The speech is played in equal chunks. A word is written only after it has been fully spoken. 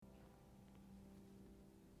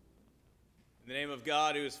In the name of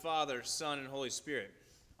God, who is Father, Son, and Holy Spirit.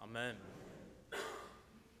 Amen.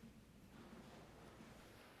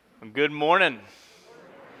 Good morning.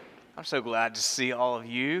 I'm so glad to see all of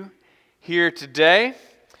you here today.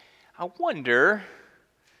 I wonder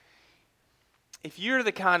if you're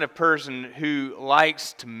the kind of person who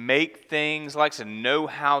likes to make things, likes to know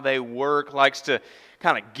how they work, likes to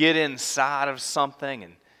kind of get inside of something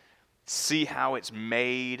and see how it's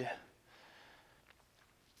made.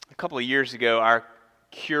 A couple of years ago, our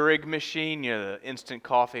Keurig machine, the instant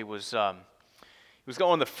coffee, was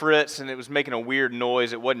going the fritz, and it was making a weird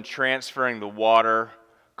noise. It wasn't transferring the water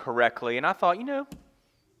correctly. And I thought, I'm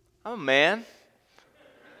a man.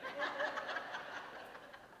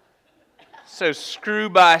 So screw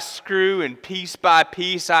by screw and piece by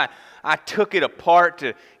piece, I took it apart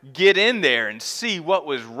to get in there and see what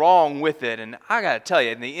was wrong with it. And I got to tell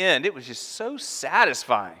you, in the end, it was just so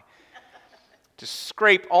satisfying to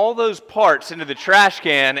scrape all those parts into the trash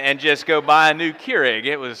can and just go buy a new Keurig.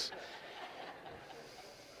 It was...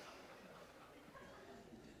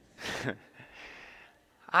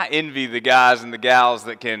 I envy the guys and the gals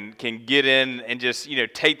that can get in and just,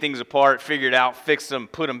 take things apart, figure it out, fix them,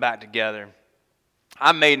 put them back together.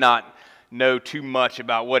 I may not know too much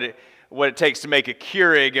about what it takes to make a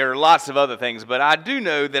Keurig or lots of other things, but I do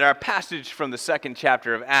know that our passage from the second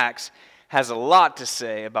chapter of Acts has a lot to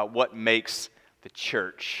say about what makes the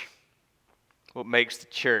church. What makes the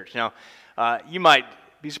church. Now, you might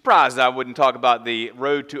be surprised that I wouldn't talk about the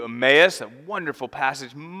road to Emmaus, a wonderful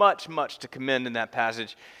passage, much to commend in that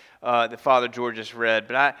passage that Father George just read.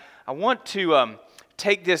 But I want to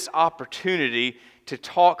take this opportunity to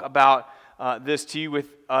talk about this to you with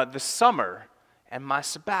the summer and my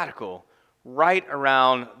sabbatical right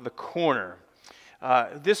around the corner.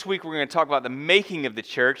 This week we're going to talk about the making of the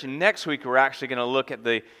church, and next week we're actually going to look at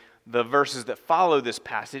the verses that follow this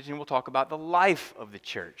passage, and we'll talk about the life of the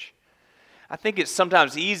church. I think it's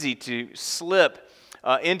sometimes easy to slip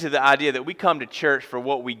into the idea that we come to church for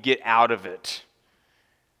what we get out of it,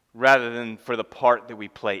 rather than for the part that we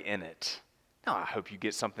play in it. Now, I hope you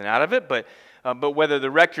get something out of it, but whether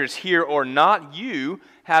the rector is here or not, you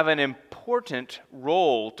have an important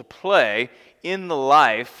role to play in the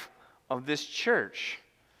life of this church.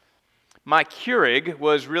 My Keurig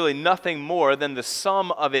was really nothing more than the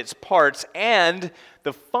sum of its parts and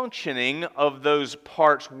the functioning of those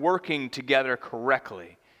parts working together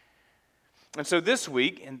correctly. And so this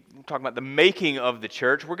week, and we're talking about the making of the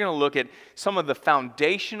church, we're going to look at some of the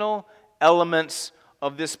foundational elements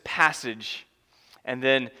of this passage, and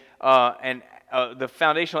then the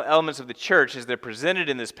foundational elements of the church as they're presented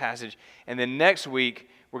in this passage. And then next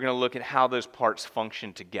week, we're going to look at how those parts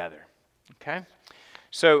function together. Okay?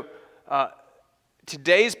 So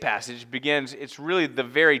today's passage begins, it's really the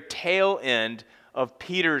very tail end of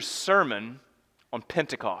Peter's sermon on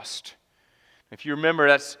Pentecost. If you remember,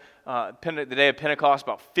 that's the day of Pentecost,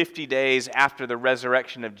 about 50 days after the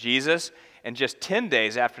resurrection of Jesus, and just 10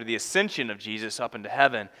 days after the ascension of Jesus up into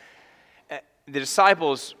heaven. The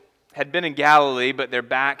disciples had been in Galilee, but they're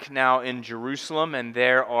back now in Jerusalem, and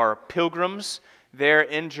there are pilgrims there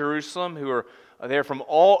in Jerusalem who are there from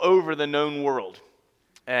all over the known world.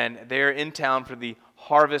 And they're in town for the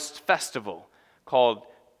harvest festival called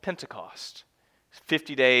Pentecost,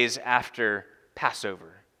 50 days after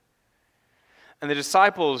Passover. And the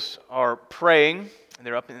disciples are praying, and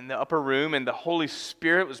they're up in the upper room, and the Holy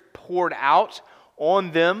Spirit was poured out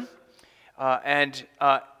on them, and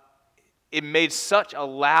it made such a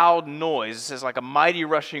loud noise. It says like a mighty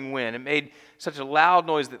rushing wind. It made such a loud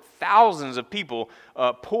noise that thousands of people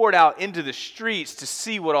poured out into the streets to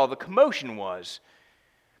see what all the commotion was.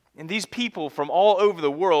 And these people from all over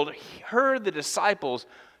the world heard the disciples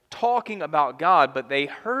talking about God, but they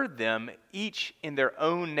heard them each in their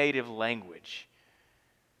own native language.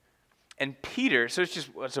 And Peter, so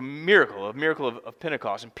it's a miracle of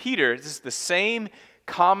Pentecost. And Peter, this is the same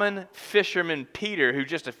common fisherman Peter who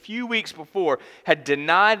just a few weeks before had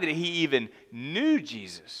denied that he even knew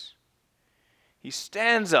Jesus. He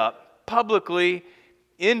stands up publicly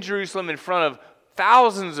in Jerusalem in front of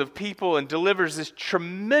thousands of people and delivers this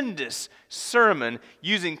tremendous sermon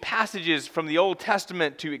using passages from the Old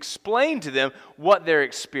Testament to explain to them what they're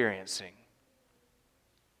experiencing.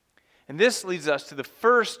 And this leads us to the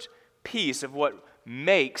first piece of what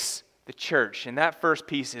makes the church, and that first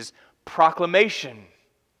piece is proclamation.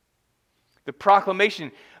 The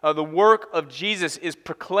proclamation, the work of Jesus is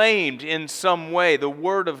proclaimed in some way. The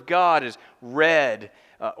Word of God is read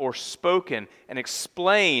or spoken and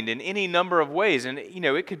explained in any number of ways. And,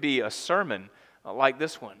 it could be a sermon like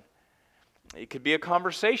this one. It could be a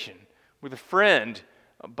conversation with a friend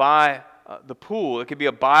by the pool. It could be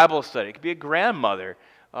a Bible study. It could be a grandmother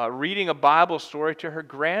reading a Bible story to her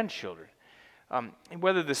grandchildren. And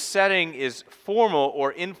whether the setting is formal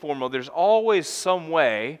or informal, there's always some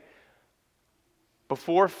way,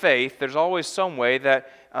 before faith, there's always some way that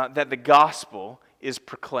the gospel is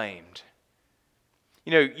proclaimed.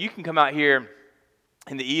 You know, you can come out here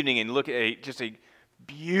in the evening and look at just a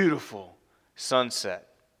beautiful sunset.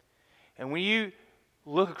 And when you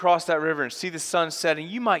look across that river and see the sun setting,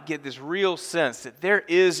 you might get this real sense that there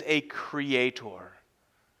is a creator.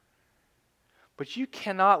 But you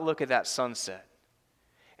cannot look at that sunset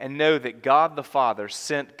and know that God the Father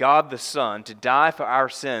sent God the Son to die for our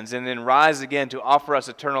sins and then rise again to offer us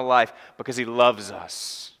eternal life because He loves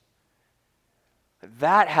us.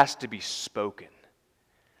 That has to be spoken.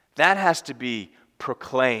 That has to be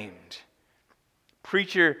proclaimed.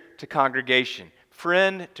 Preacher to congregation,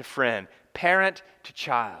 friend to friend, parent to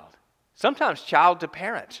child, sometimes child to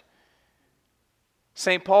parent.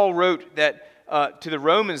 St. Paul wrote that to the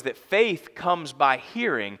Romans that faith comes by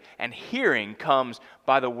hearing, and hearing comes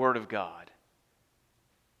by the Word of God.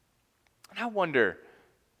 And I wonder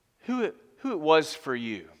who it was for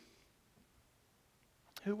you.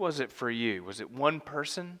 Who was it for you? Was it one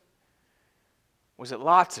person? Was it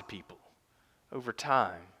lots of people over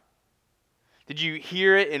time? Did you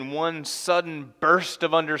hear it in one sudden burst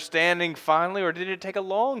of understanding finally, or did it take a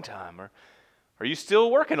long time? Or are you still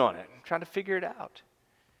working on it, trying to figure it out?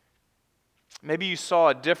 Maybe you saw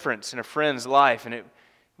a difference in a friend's life and it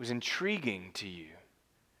was intriguing to you.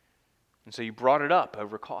 And so you brought it up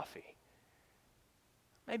over coffee.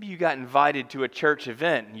 Maybe you got invited to a church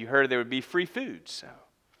event and you heard there would be free food. So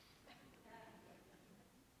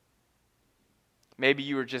maybe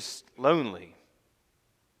you were just lonely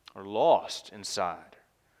or lost inside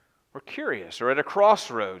or curious or at a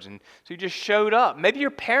crossroads, and so you just showed up. Maybe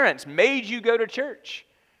your parents made you go to church.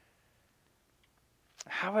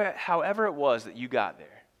 However it was that you got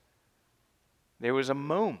there was a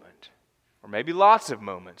moment, or maybe lots of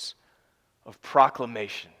moments, of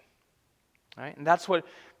proclamation. Right? And that's what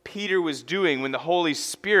Peter was doing when the Holy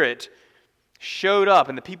Spirit showed up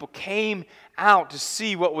and the people came out to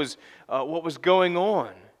see what was going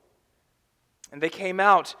on. And they came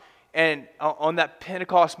out and on that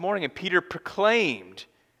Pentecost morning, and Peter proclaimed.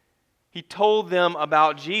 He told them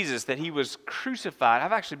about Jesus, that He was crucified.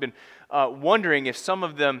 I've actually been wondering if some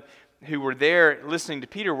of them who were there listening to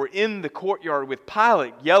Peter were in the courtyard with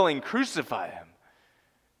Pilate yelling, "Crucify Him,"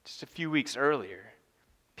 just a few weeks earlier.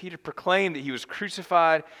 Peter proclaimed that He was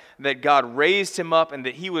crucified, that God raised Him up, and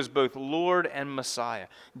that He was both Lord and Messiah.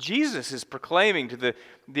 Jesus is proclaiming to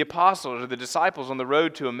the apostles or the disciples on the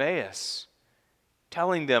road to Emmaus,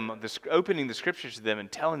 telling them, opening the Scriptures to them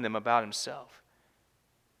and telling them about Himself.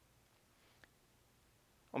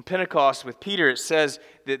 On Pentecost with Peter, it says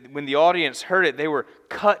that when the audience heard it, they were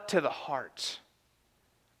cut to the heart.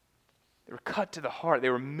 They were cut to the heart. They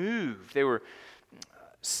were moved.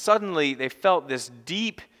 Suddenly they felt this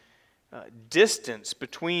deep distance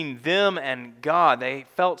between them and God. They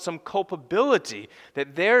felt some culpability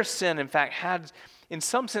that their sin, in fact, had in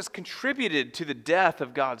some sense contributed to the death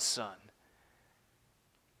of God's Son.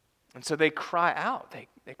 And so they cry out.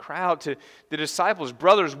 They cry out to the disciples,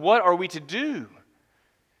 "Brothers, what are we to do?"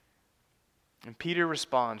 And Peter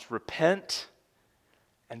responds, "Repent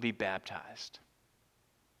and be baptized."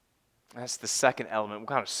 That's the second element. We'll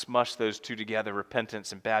kind of smush those two together,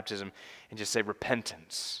 repentance and baptism, and just say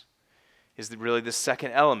repentance is really the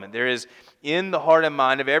second element. There is, in the heart and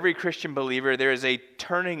mind of every Christian believer, there is a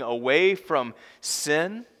turning away from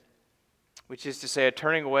sin, which is to say a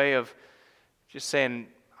turning away of just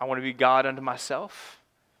saying, "I want to be God unto myself,"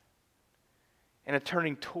 and a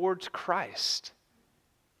turning towards Christ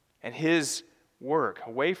and His work,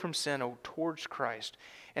 away from sin, towards Christ.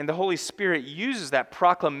 And the Holy Spirit uses that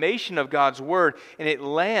proclamation of God's Word, and it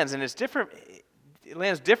lands, and it's different. It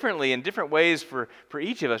lands differently in different ways for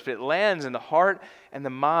each of us, but it lands in the heart and the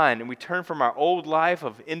mind, and we turn from our old life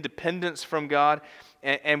of independence from God,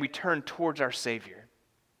 and we turn towards our Savior.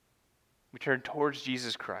 We turn towards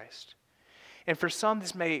Jesus Christ. And for some,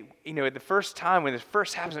 this may, at the first time when this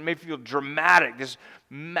first happens, it may feel dramatic, this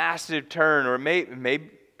massive turn, or it may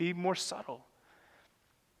be more subtle.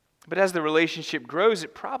 But as the relationship grows,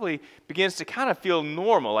 it probably begins to kind of feel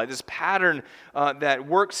normal, like this pattern that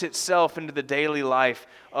works itself into the daily life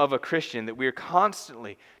of a Christian, that we are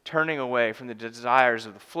constantly turning away from the desires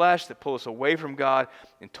of the flesh that pull us away from God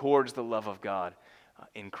and towards the love of God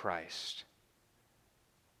in Christ.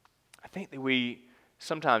 I think that we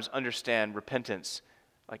sometimes understand repentance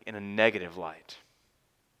like in a negative light.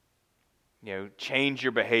 Change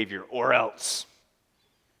your behavior or else.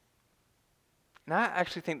 And I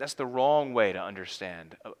actually think that's the wrong way to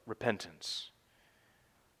understand repentance.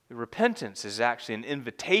 Repentance is actually an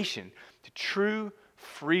invitation to true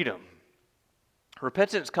freedom.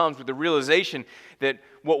 Repentance comes with the realization that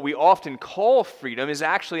what we often call freedom is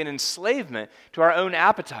actually an enslavement to our own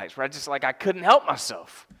appetites, right? Just like I couldn't help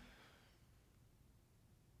myself.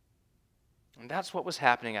 And that's what was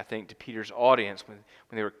happening, I think, to Peter's audience when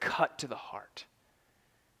they were cut to the heart.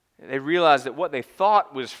 They realized that what they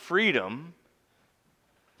thought was freedom,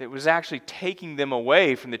 that was actually taking them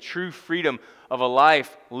away from the true freedom of a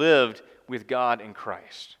life lived with God in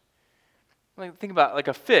Christ. Like, think about like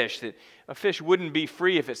a fish. That a fish wouldn't be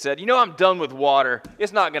free if it said, you know, I'm done with water.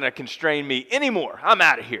 It's not going to constrain me anymore. I'm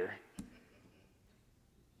out of here.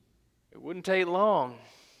 It wouldn't take long.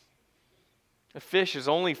 A fish is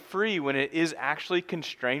only free when it is actually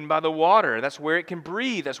constrained by the water. That's where it can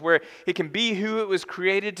breathe. That's where it can be who it was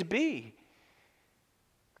created to be.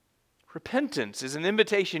 Repentance is an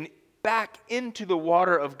invitation back into the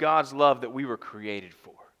water of God's love that we were created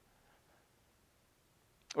for.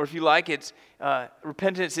 Or if you like,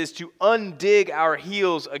 repentance is to undig our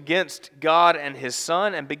heels against God and His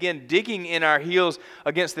Son and begin digging in our heels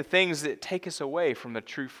against the things that take us away from the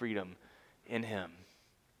true freedom in Him.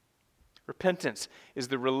 Repentance is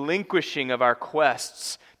the relinquishing of our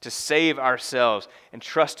quests to save ourselves and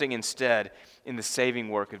trusting instead in the saving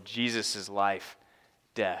work of Jesus' life,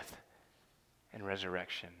 death, and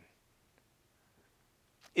resurrection.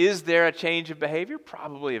 Is there a change of behavior?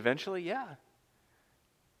 Probably eventually, yeah.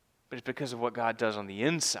 But it's because of what God does on the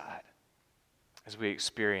inside as we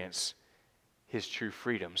experience His true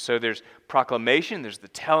freedom. So there's proclamation, there's the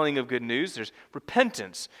telling of good news, there's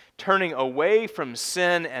repentance, turning away from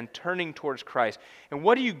sin and turning towards Christ. And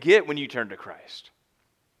what do you get when you turn to Christ?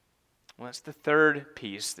 Well, that's the third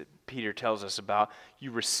piece that Peter tells us about.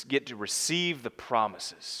 You get to receive the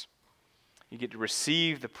promises. You get to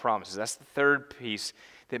receive the promises. That's the third piece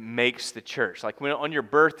that makes the church. Like when on your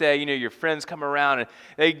birthday, you know, your friends come around and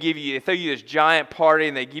they throw you this giant party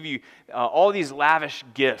and they give you all these lavish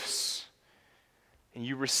gifts. And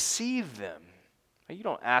you receive them. You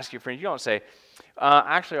don't ask your friends, you don't say,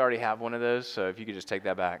 I actually already have one of those, so if you could just take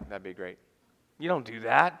that back, that'd be great. You don't do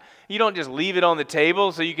that. You don't just leave it on the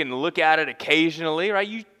table so you can look at it occasionally, right?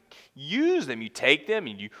 You use them. You take them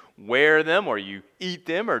and you wear them or you eat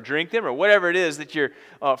them or drink them or whatever it is that your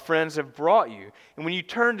friends have brought you. And when you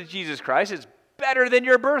turn to Jesus Christ, it's better than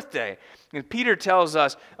your birthday. And Peter tells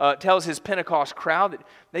his Pentecost crowd that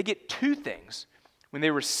they get two things when they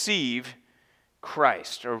receive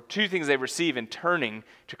Christ, or two things they receive in turning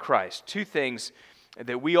to Christ. Two things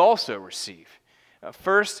that we also receive.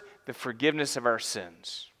 First, the forgiveness of our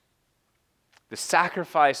sins. The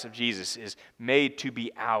sacrifice of Jesus is made to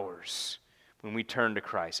be ours when we turn to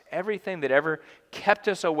Christ. Everything that ever kept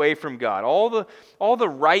us away from God, all the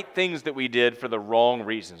right things that we did for the wrong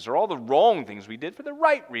reasons, or all the wrong things we did for the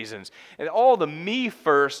right reasons, and all the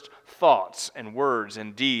me-first thoughts and words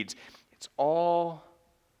and deeds, it's all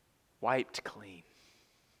wiped clean.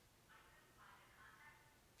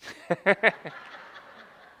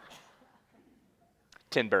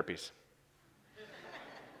 10 burpees.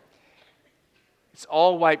 It's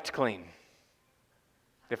all wiped clean.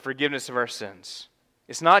 The forgiveness of our sins.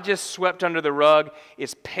 It's not just swept under the rug,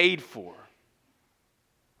 it's paid for.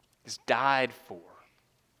 It's died for.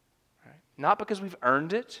 Right? Not because we've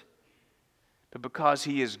earned it, but because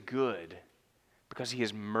He is good, because He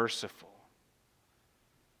is merciful.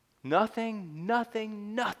 Nothing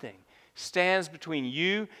stands between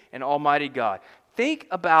you and Almighty God. Think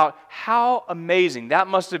about how amazing that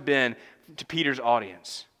must have been to Peter's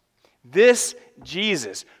audience. This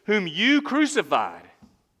Jesus, whom you crucified,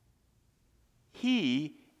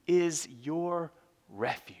 He is your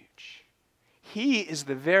refuge. He is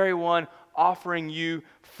the very one offering you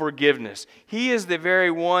forgiveness. He is the very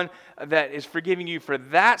one that is forgiving you for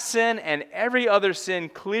that sin and every other sin,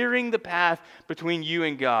 clearing the path between you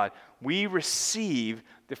and God. We receive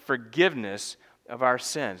the forgiveness of our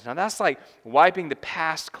sins. Now that's like wiping the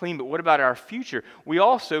past clean, but what about our future? We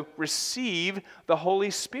also receive the Holy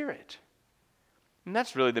Spirit. And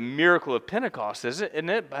that's really the miracle of Pentecost, isn't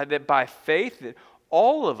it? That by faith, that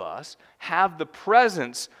all of us have the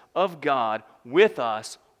presence of God with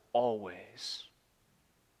us always.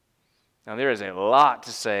 Now there is a lot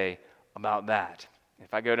to say about that.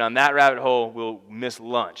 If I go down that rabbit hole, we'll miss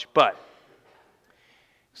lunch. But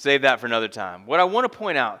save that for another time. What I want to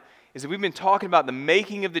point out is that we've been talking about the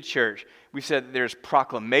making of the church. We've said that there's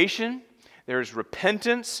proclamation, there's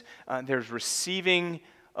repentance, there's receiving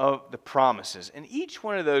of the promises. And each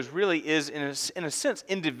one of those really is, in a sense,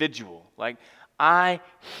 individual. Like, I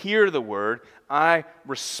hear the word, I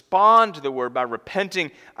respond to the word by repenting,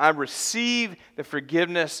 I receive the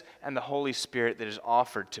forgiveness and the Holy Spirit that is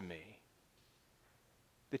offered to me.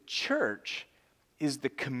 The church is the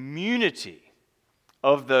community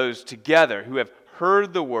of those together who have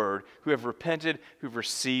heard the word, who have repented, who've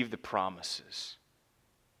received the promises.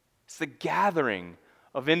 It's the gathering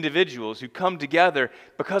of individuals who come together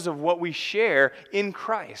because of what we share in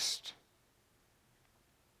Christ.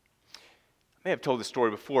 I may have told this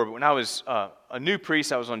story before, but when I was a new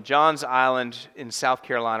priest, I was on Johns Island in South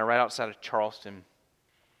Carolina, right outside of Charleston.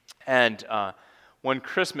 And one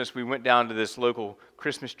Christmas, we went down to this local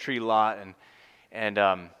Christmas tree lot, and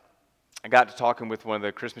I got to talking with one of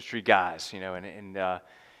the Christmas tree guys, and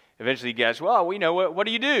eventually he goes, well, what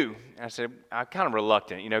do you do? And I said, I'm kind of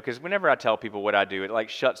reluctant, because whenever I tell people what I do, it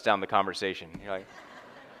shuts down the conversation. You're like,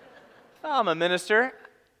 oh, I'm a minister.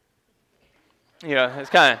 It's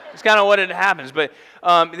kind of what it happens. But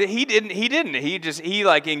he didn't.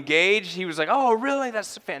 He engaged. He was like, oh, really?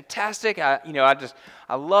 That's fantastic. I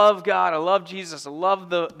love God. I love Jesus. I love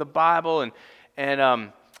the Bible. And I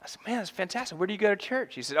said, man, that's fantastic. Where do you go to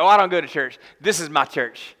church? He said, oh, I don't go to church. This is my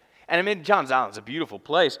church. And Johns Island's a beautiful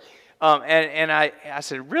place. And I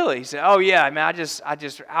said, really? He said, oh yeah. I just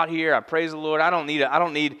out here. I praise the Lord. I don't need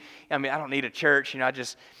a church.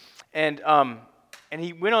 And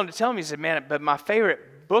he went on to tell me. He said, man, but my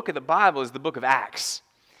favorite book of the Bible is the book of Acts.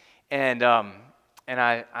 And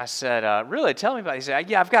I said, really? Tell me about it. He said,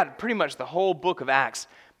 yeah, I've got pretty much the whole book of Acts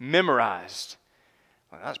memorized.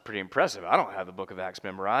 Well, that's pretty impressive. I don't have the book of Acts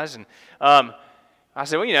memorized. And I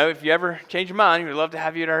said, well, if you ever change your mind, we'd love to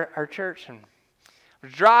have you at our church. And I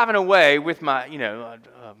was driving away with my,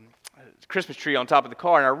 Christmas tree on top of the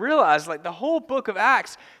car, and I realized the whole book of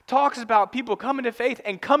Acts talks about people coming to faith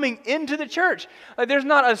and coming into the church. There's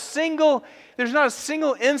not a single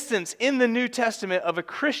instance in the New Testament of a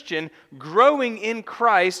Christian growing in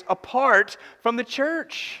Christ apart from the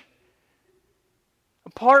church,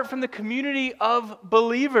 apart from the community of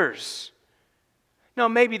believers. Now,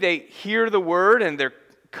 maybe they hear the word and they're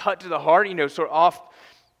cut to the heart, sort of off.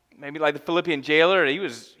 Maybe like the Philippian jailer, he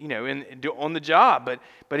was, on the job.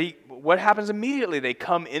 But what happens immediately? They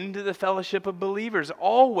come into the fellowship of believers,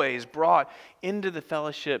 always brought into the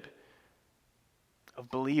fellowship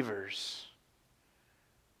of believers.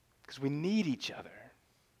 Because we need each other.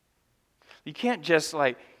 You can't just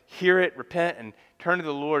hear it, repent, and turn to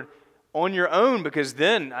the Lord on your own, because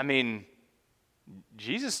then,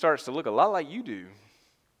 Jesus starts to look a lot like you do.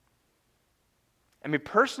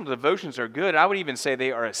 Personal devotions are good. I would even say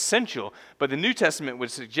they are essential, but the New Testament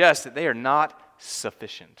would suggest that they are not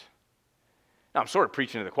sufficient. Now, I'm sort of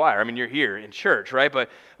preaching to the choir. You're here in church, right?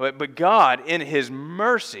 But God, in His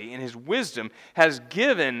mercy, in His wisdom, has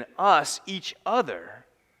given us each other,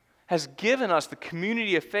 has given us the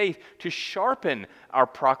community of faith to sharpen our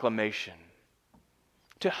proclamation,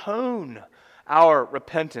 to hone our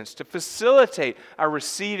repentance, to facilitate our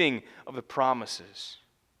receiving of the promises.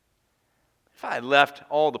 If I had left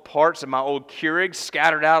all the parts of my old Keurig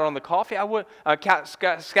scattered out on the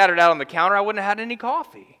scattered out on the counter, I wouldn't have had any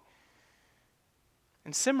coffee.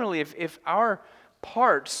 And similarly, if our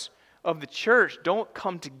parts of the church don't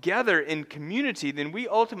come together in community, then we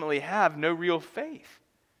ultimately have no real faith.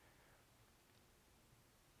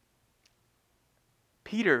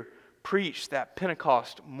 Peter preached that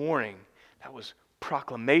Pentecost morning. That was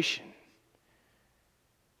proclamation.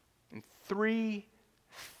 And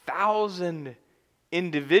 3,000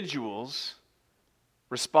 individuals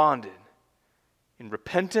responded in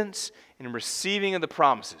repentance and in receiving of the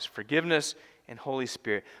promises, forgiveness and Holy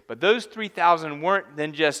Spirit. But those 3,000 weren't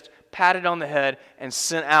then just patted on the head and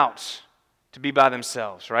sent out to be by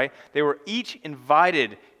themselves, right? They were each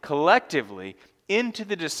invited collectively into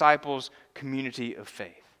the disciples' community of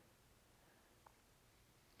faith.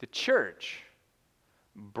 The church,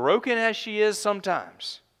 broken as she is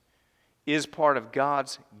sometimes, is part of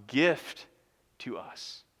God's gift to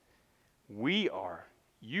us. You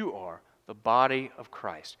are the body of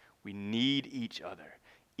Christ. We need each other.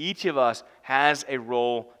 Each of us has a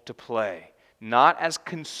role to play, not as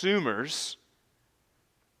consumers,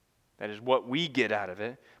 that is what we get out of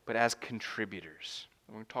it, but as contributors.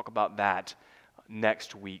 We're going to talk about that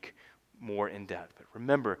next week more in depth. But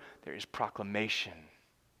remember, there is proclamation,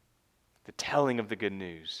 the telling of the good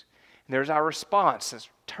news. And there's our response, that's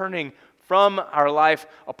turning from our life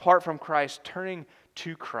apart from Christ, turning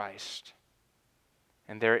to Christ.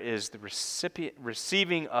 And there is the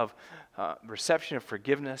reception of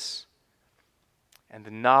forgiveness and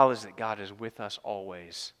the knowledge that God is with us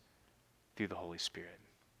always through the Holy Spirit.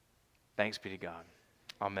 Thanks be to God.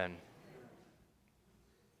 Amen.